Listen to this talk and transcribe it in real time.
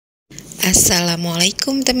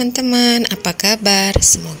Assalamualaikum teman-teman, apa kabar?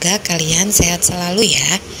 Semoga kalian sehat selalu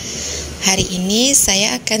ya. Hari ini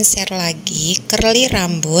saya akan share lagi curly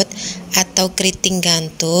rambut atau keriting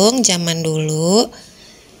gantung zaman dulu.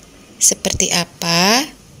 Seperti apa?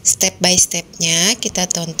 Step by stepnya kita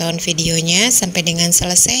tonton videonya sampai dengan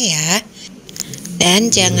selesai ya.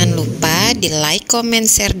 Dan jangan lupa di like, comment,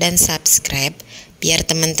 share, dan subscribe biar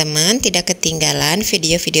teman-teman tidak ketinggalan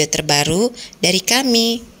video-video terbaru dari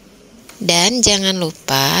kami. Dan jangan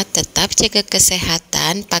lupa tetap jaga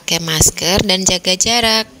kesehatan, pakai masker, dan jaga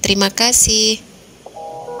jarak. Terima kasih.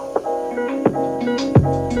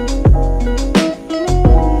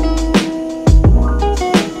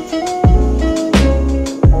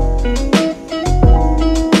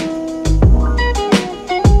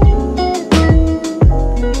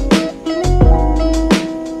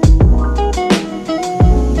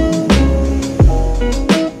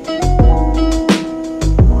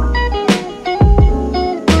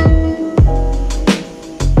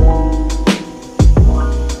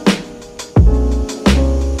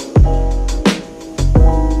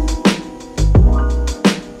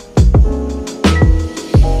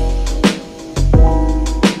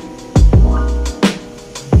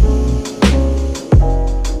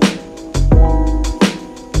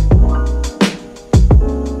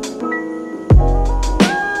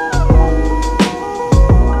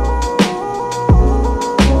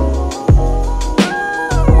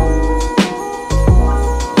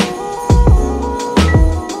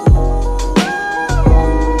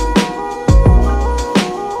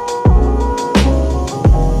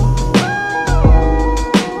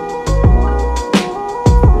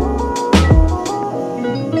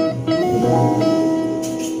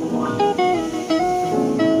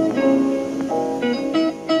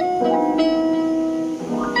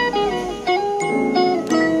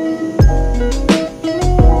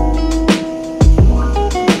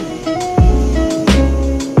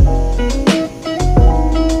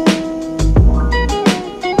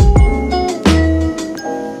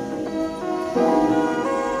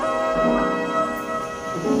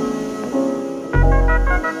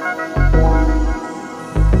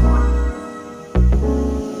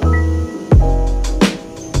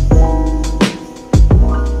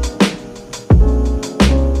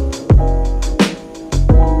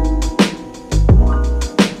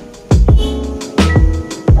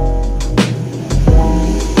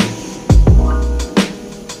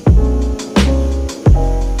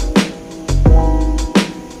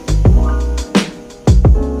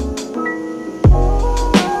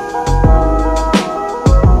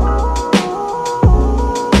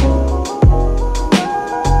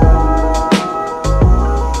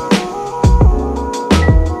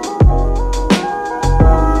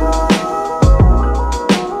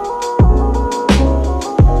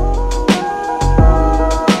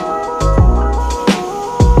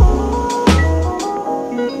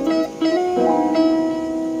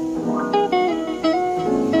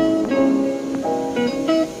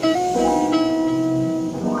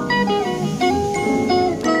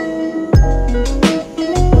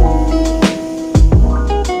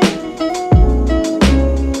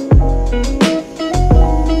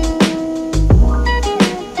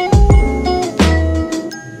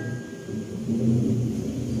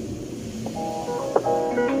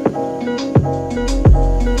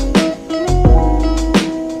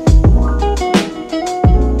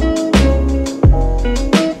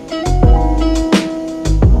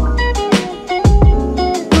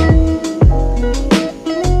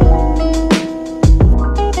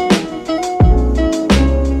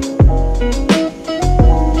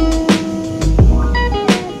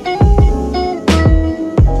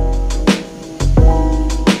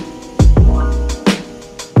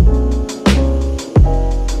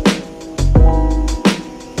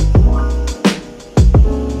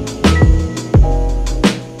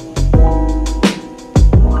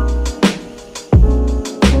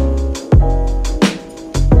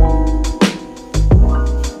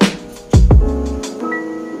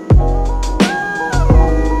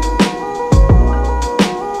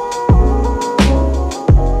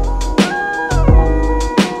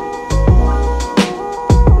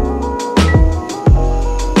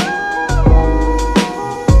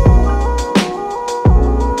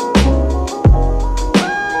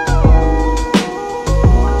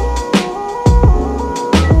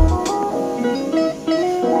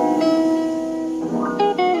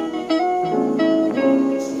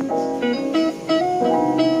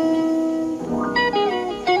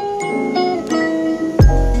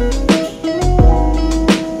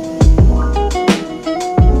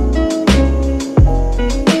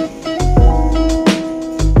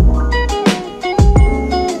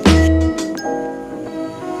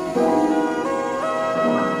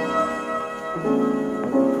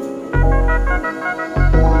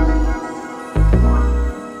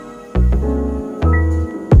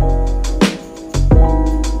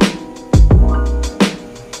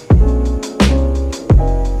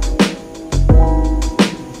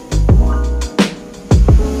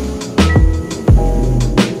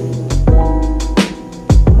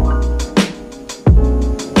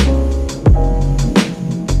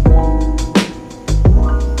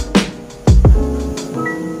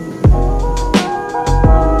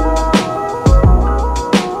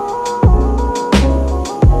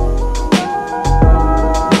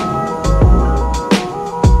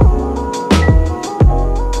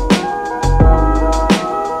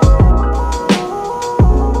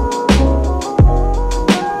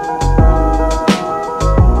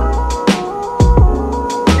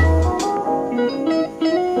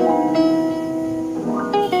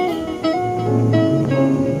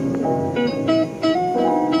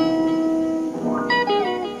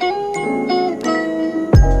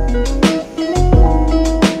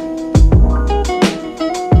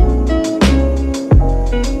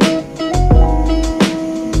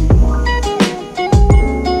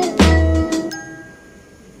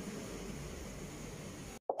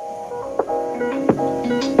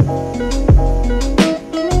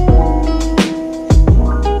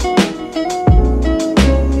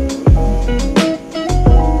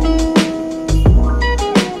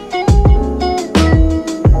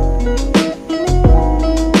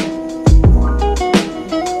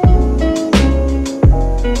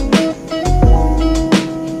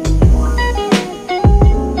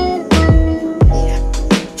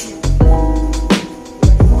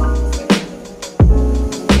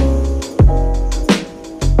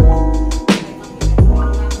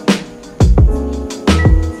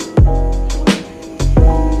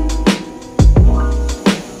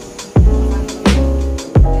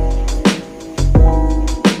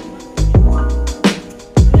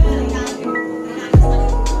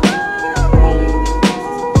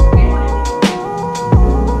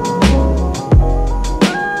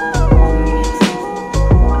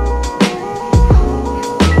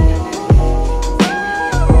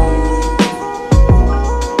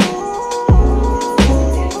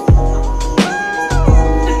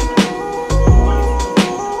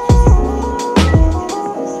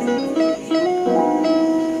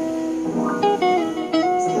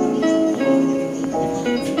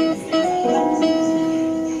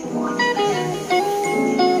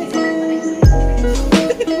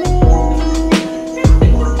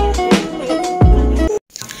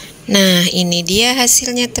 ini dia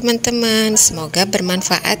hasilnya teman-teman. Semoga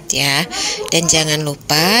bermanfaat ya. Dan jangan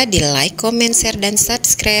lupa di like, comment, share, dan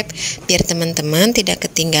subscribe biar teman-teman tidak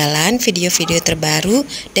ketinggalan video-video terbaru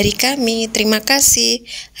dari kami. Terima kasih.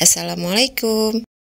 Assalamualaikum.